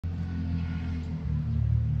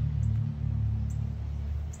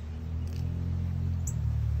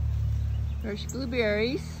Fresh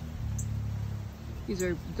blueberries. These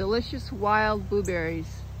are delicious wild blueberries.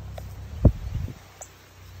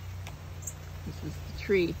 This is the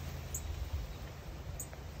tree.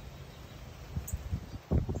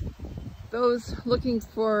 Those looking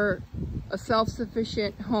for a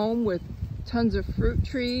self-sufficient home with tons of fruit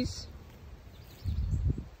trees,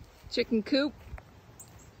 chicken coop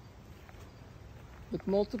with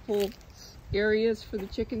multiple areas for the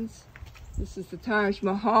chickens. This is the Taj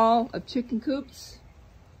Mahal of chicken coops.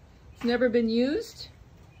 It's never been used.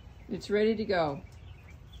 It's ready to go.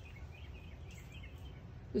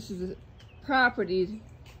 This is a property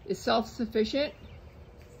is self-sufficient.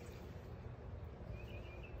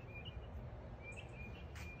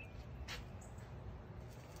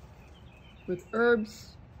 With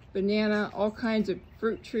herbs, banana, all kinds of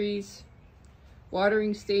fruit trees,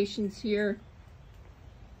 watering stations here.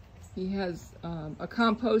 He has a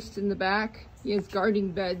compost in the back. He has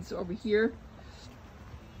gardening beds over here.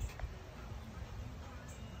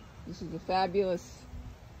 This is a fabulous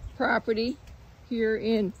property here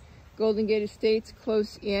in Golden Gate Estates,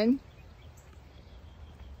 close in.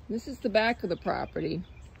 This is the back of the property.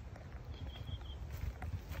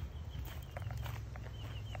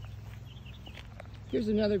 Here's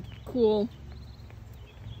another cool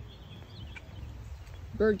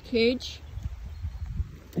bird cage.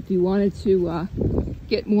 If you wanted to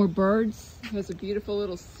get more birds, it has a beautiful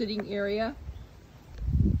little sitting area.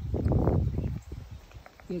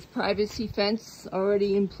 He has privacy fence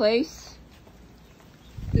already in place.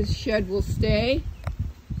 This shed will stay,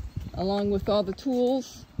 along with all the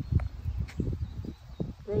tools.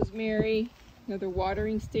 Rosemary, another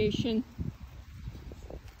watering station.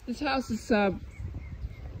 This house is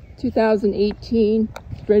 2018.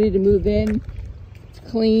 It's ready to move in. It's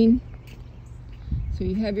clean. So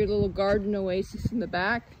you have your little garden oasis in the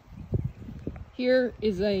back. Here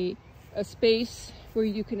is a space where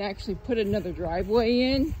you can actually put another driveway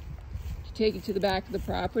in to take it to the back of the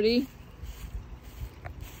property.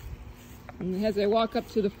 And as I walk up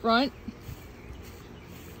to the front,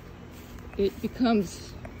 it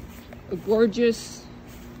becomes a gorgeous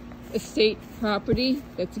estate property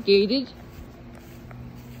that's gated.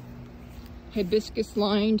 Hibiscus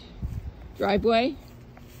lined driveway.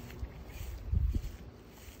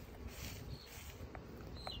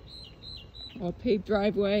 All paved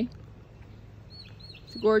driveway.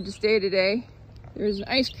 It's a gorgeous day today. There's an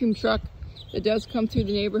ice cream truck that does come through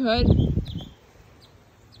the neighborhood.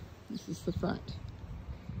 This is the front.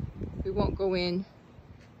 We won't go in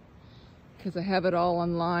because I have it all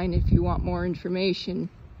online. If you want more information,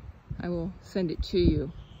 I will send it to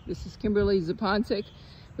you. This is Kimberly Zaponczyk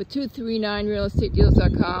with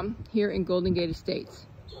 239realestatedeals.com here in Golden Gate Estates.